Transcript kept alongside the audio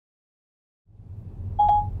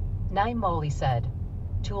Nine Molly said,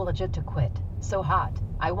 too legit to quit. So hot.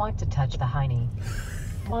 I want to touch the hiney.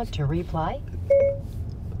 Want to reply?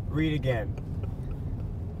 Read again.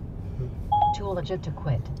 Too legit to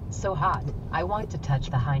quit. So hot. I want to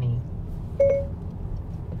touch the hiney.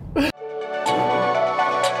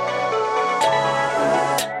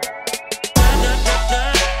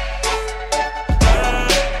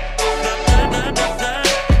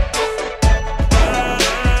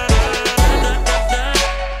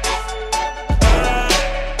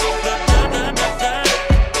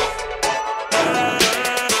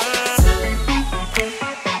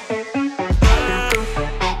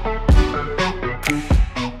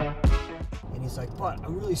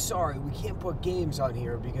 I'm really sorry, we can't put games on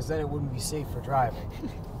here because then it wouldn't be safe for driving.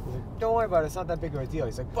 He's like, don't worry about it, it's not that big of a deal.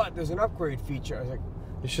 He's like, but there's an upgrade feature. I was like,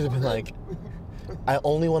 you should have been like, I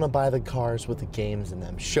only want to buy the cars with the games in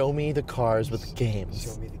them. Show me the cars with the games.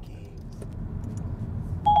 Show me the games.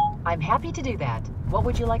 I'm happy to do that. What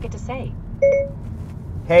would you like it to say?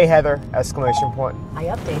 Hey Heather, exclamation point. I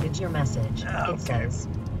updated your message. Okay. It says,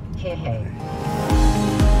 hey, hey.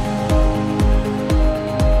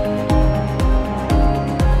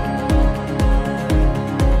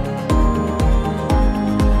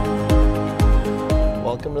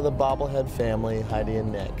 Welcome to the bobblehead family, Heidi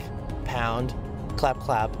and Nick. Pound, clap,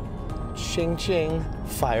 clap, ching, ching,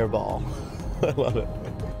 fireball. I love it.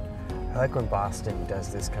 I like when Boston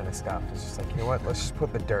does this kind of stuff. It's just like, you know what, let's just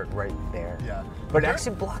put the dirt right there. Yeah. But it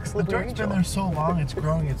actually blocks the dirt's been there so long, it's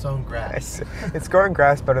growing its own grass. It's growing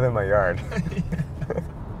grass better than my yard.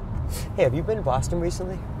 Hey, have you been to Boston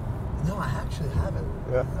recently? No, I actually haven't.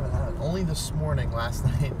 Yeah. I haven't. Only this morning, last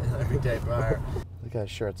night, and every day prior. Look at that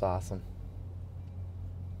shirt's awesome.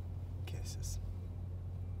 Kisses.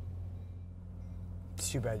 It's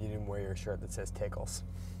too bad you didn't wear your shirt that says Tickles.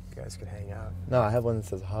 You guys could hang out. No, I have one that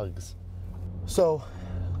says Hugs. So,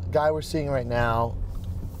 guy we're seeing right now,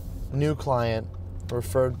 new client,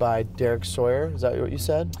 referred by Derek Sawyer. Is that what you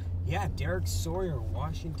said? Yeah, Derek Sawyer,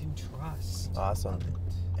 Washington Trust. Awesome.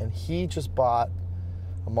 And he just bought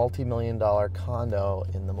a multi-million-dollar condo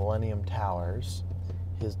in the Millennium Towers.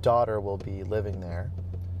 His daughter will be living there,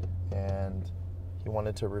 and he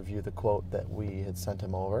wanted to review the quote that we had sent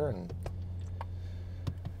him over, and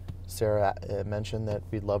Sarah mentioned that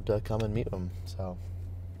we'd love to come and meet him, so.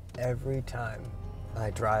 Every time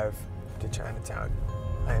I drive to Chinatown,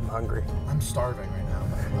 I am hungry. I'm starving right now.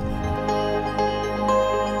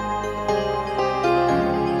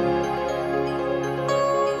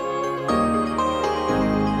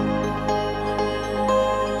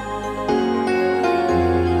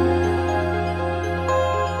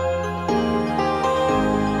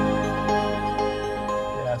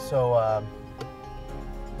 Yeah, so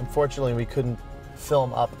unfortunately we couldn't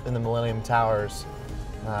film up in the Millennium Towers,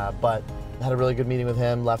 but had a really good meeting with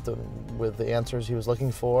him, left with the answers he was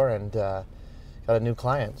looking for, and got a new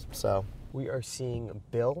client, so. We are seeing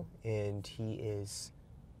Bill, and he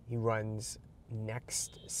runs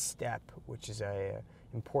Next Step, which is a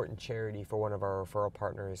important charity for one of our referral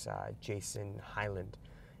partners, Jason Highland.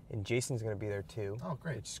 And Jason's gonna be there too. Oh,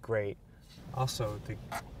 great. Which is great. Also,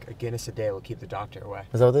 a Guinness a day will keep the doctor away.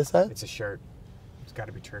 Is that what they said? It's a shirt. It's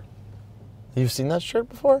gotta be true. You've seen that shirt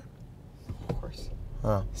before? Of course.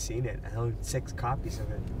 Oh. Seen it. I own 6 copies of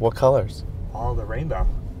it. What colors? All the rainbow.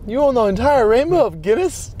 You own the entire rainbow of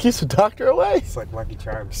Guinness? Keeps the doctor away? It's like Lucky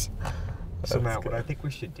Charms. So Matt, what I think we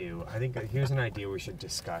should do, here's an idea we should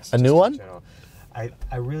discuss. A new one?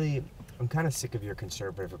 I'm kind of sick of your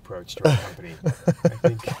conservative approach to our company. I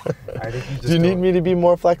think you just Do you need me to be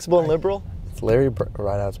more flexible and liberal? It's Larry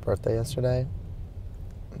Rideout's birthday yesterday.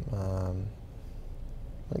 I'll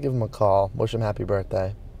give him a call, wish him happy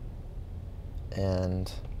birthday,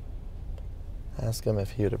 and ask him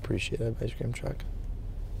if he would appreciate an ice cream truck.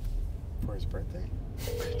 For his birthday?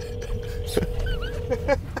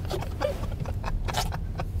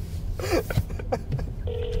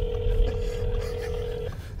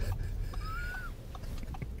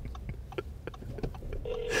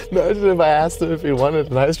 Imagine if I asked him if he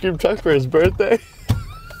wanted an ice cream truck for his birthday.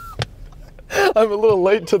 I'm a little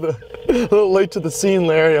late to the scene,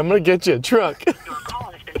 Larry. I'm gonna get you a truck. Your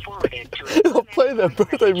call has been forwarded to I'll play that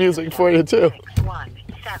birthday music for you too.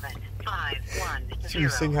 17510. Should we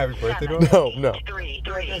sing happy birthday to him? No. Do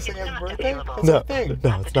I sing happy birthday? That's No, a thing.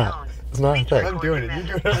 no, it's not. It's not a thing. I'm doing it. You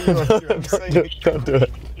do whatever you want to do. I'm saying Don't do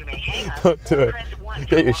it. Don't do it.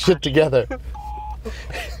 Get your shit together.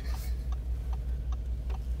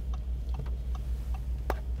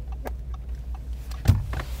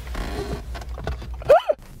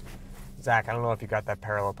 Zach, I don't know if you got that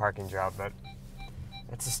parallel parking job, but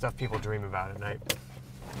that's the stuff people dream about at night.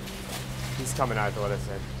 He's coming out to let us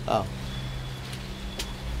in. Oh.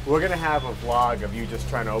 We're gonna have a vlog of you just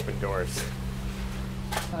trying to open doors.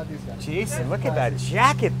 Jason, look at that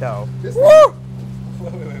jacket though. Woo!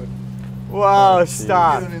 Whoa,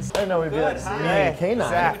 stop. I didn't know we'd be like Hey, canine.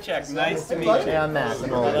 Zach. Check. Nice to meet you. Hey, I'm Matt.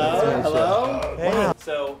 Hello. Hey.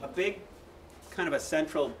 So a big, kind of a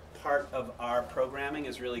central part of our programming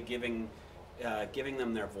is really giving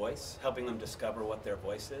them their voice, helping them discover what their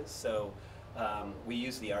voice is. So we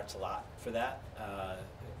use the arts a lot for that.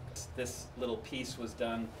 This little piece was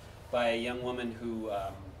done by a young woman who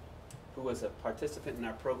was a participant in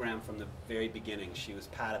our program from the very beginning. She was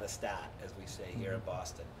pat of the stat, as we say here in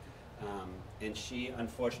Boston. And she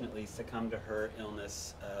unfortunately succumbed to her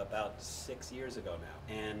illness about 6 years ago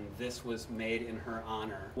now. And this was made in her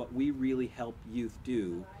honor. What we really help youth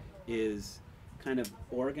do is kind of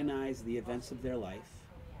organize the events of their life,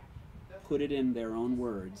 put it in their own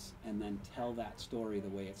words, and then tell that story the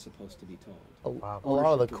way it's supposed to be told. A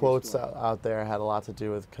lot of the quotes out there had a lot to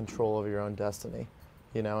do with control over your own destiny,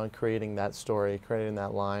 you know, and creating that story, creating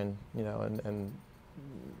that line, you know, and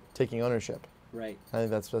taking ownership. Right. I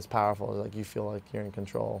think that's powerful. Like you feel like you're in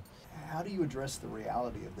control. How do you address the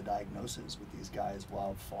reality of the diagnosis with these guys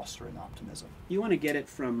while fostering optimism? You want to get it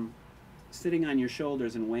from sitting on your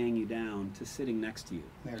shoulders and weighing you down to sitting next to you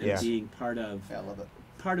and being part of Yeah, I love it.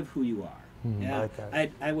 part of who you are. Mm-hmm. Yeah, I like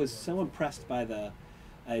that. I was so impressed by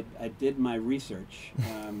I did my research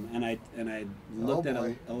and I looked at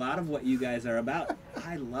a lot of what you guys are about.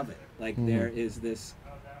 I love it. Like there is this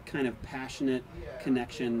kind of passionate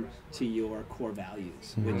connection to your core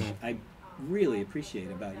values, which I really appreciate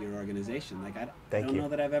about your organization. Like I don't know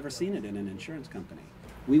that I've ever seen it in an insurance company.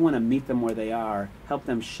 We want to meet them where they are, help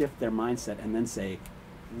them shift their mindset, and then say,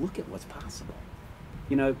 look at what's possible.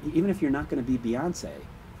 You know, even if you're not going to be Beyonce,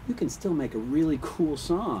 you can still make a really cool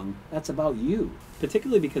song that's about you,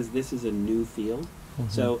 particularly because this is a new field.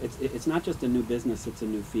 So it's not just a new business, it's a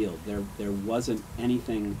new field. There wasn't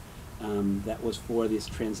anything that was for this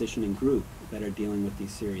transitioning group that are dealing with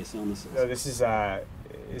these serious illnesses. No, this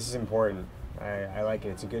is important. I like it.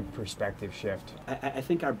 It's a good perspective shift. I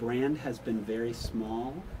think our brand has been very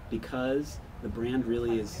small because the brand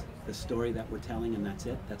really is the story that we're telling, and that's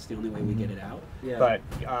it. That's the only way we get it out. Yeah. But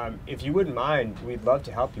if you wouldn't mind, we'd love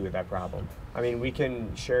to help you with that problem. I mean, we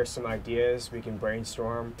can share some ideas. We can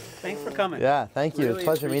brainstorm. Thanks for coming. Yeah, thank you. Really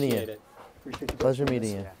Pleasure meeting you. appreciate it. Appreciate you. Pleasure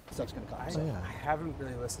meeting you. Stuff's gonna come. I haven't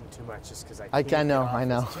really listened too much just because I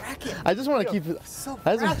know. Jacket. I just want to keep. So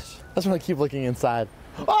I fresh. just want to keep looking inside.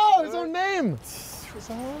 Oh, his own name.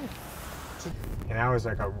 And that was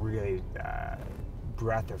like a really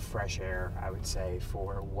breath of fresh air, I would say,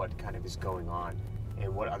 for what kind of is going on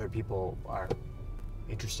and what other people are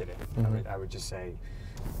interested in. I would just say,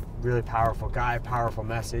 really powerful guy, powerful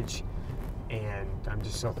message. And I'm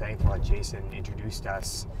just so thankful that Jason introduced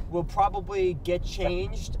us. We'll probably get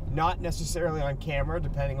changed, not necessarily on camera,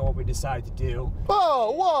 depending on what we decide to do.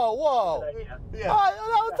 Whoa. Yeah. I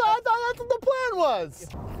thought that's what the plan was.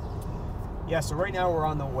 Yeah, so right now we're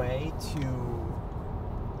on the way to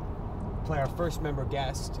play our first member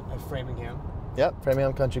guest at Framingham. Yep,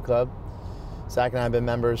 Framingham Country Club. Zach and I have been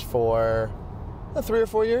members for 3 or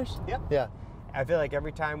 4 years. Yep. Yeah. I feel like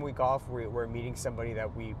every time we golf, we're meeting somebody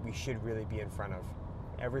that we should really be in front of.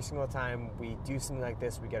 Every single time we do something like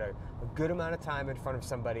this, we get a good amount of time in front of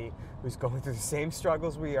somebody who's going through the same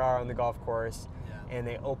struggles we are on the golf course, and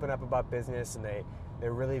they open up about business, and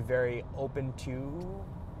they're really very open to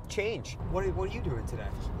change. What are you doing today?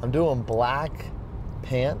 I'm doing black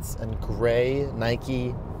pants and gray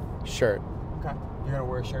Nike shirt. Okay. You're gonna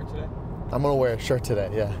wear a shirt today? I'm gonna wear a shirt today,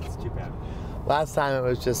 yeah. It's too bad. Last time it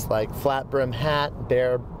was just like flat brim hat,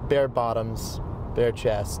 bare bottoms, bare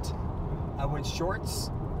chest. I went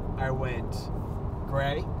shorts. I went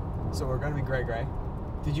gray. So we're gonna be gray.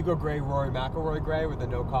 Did you go gray Rory McIlroy gray with the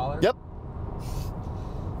no collar? Yep.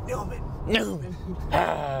 Newman.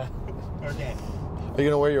 Okay. Are you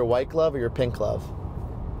gonna wear your white glove or your pink glove?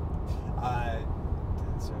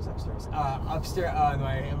 Upstairs. Upstairs.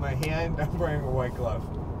 In my hand, I'm wearing a white glove.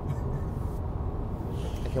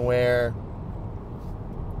 I can wear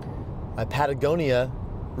my Patagonia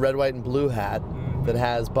red, white, and blue hat that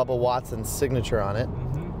has Bubba Watson's signature on it.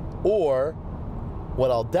 Or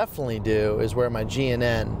what I'll definitely do is wear my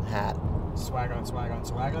G&N hat. Swag on swag on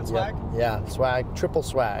swag on swag? Yeah, swag, triple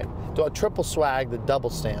swag. Do a triple swag, the double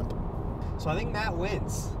stamp. So I think Matt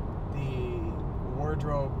wins the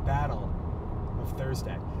wardrobe battle of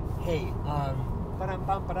Thursday. Hey,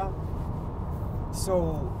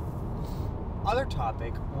 so other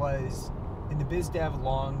topic was in the BizDev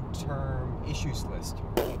long-term issues list.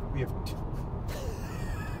 We have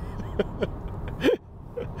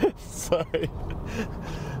sorry.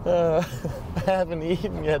 I haven't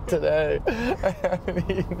eaten yet today.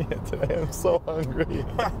 I'm so hungry.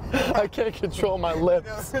 I can't control my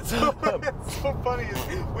lips. It's so funny is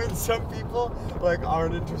when some people like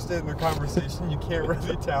aren't interested in the conversation, you can't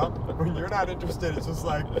really tell. When you're not interested, it's just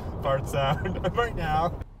like fart sound right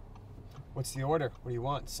now. What's the order? What do you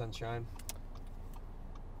want, sunshine?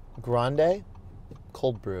 Grande,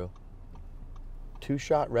 cold brew.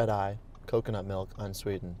 2-shot red eye, coconut milk,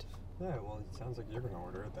 unsweetened. Yeah, well, it sounds like you're gonna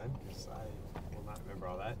order it then, because I will not remember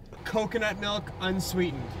all that. Coconut milk,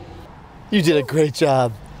 unsweetened. You did a great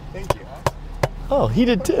job. Thank you. Oh, he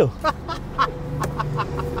did too.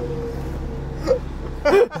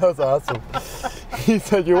 That was awesome. He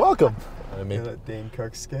said, "You're welcome." I mean, that Dane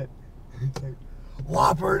Cook skit. It's like,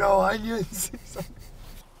 Whopper, no onions.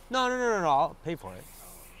 No, I'll pay for it.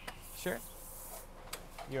 Sure.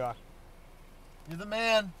 You are. you're the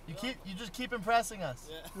man. You just keep impressing us.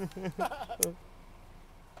 Yeah.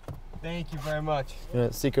 Thank you very much. You know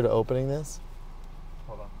the secret to opening this?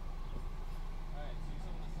 Hold on.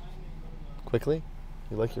 Quickly?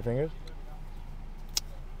 You lick your fingers?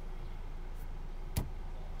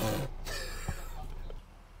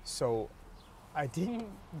 So, I didn't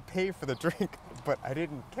pay for the drink, but I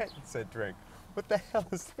didn't get said drink. What the hell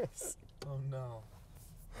is this? Oh no.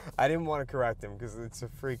 I didn't want to correct them because it's a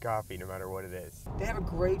free coffee no matter what it is. They have a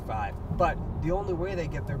great vibe, but the only way they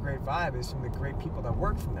get their great vibe is from the great people that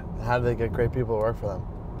work for them. How do they get great people to work for them?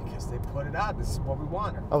 Because they put it out. This is what we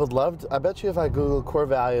want. I would love to. I bet you if I Google core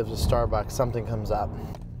values of Starbucks, something comes up.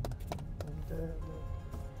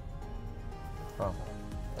 Oh.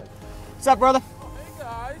 What's up, brother? Hey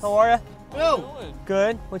guys. How are you? How you doing?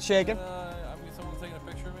 Good. What's shaking? Someone taking a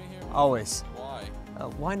picture of me here? Always. Why?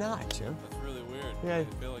 Why not, Jim? That's really weird. Yeah. I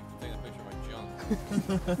feel like they're taking a picture of my junk.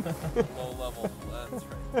 Low level lens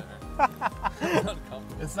right there. It's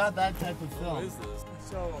uncomfortable. It's not that type of film. What is this?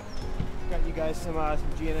 So, got you guys some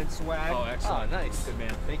GNN swag. Oh, excellent. Nice. Good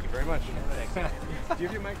man. Thank you very much. Thanks. Do you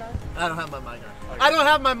have your mic on? I don't have my mic on. I don't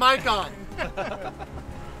have my mic on!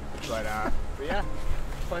 But yeah,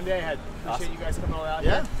 fun day ahead. Appreciate you guys coming all out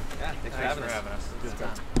Yeah? here. Yeah, thanks for having us. Good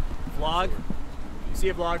time. Vlog. See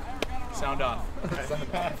you, vlog. Sound off.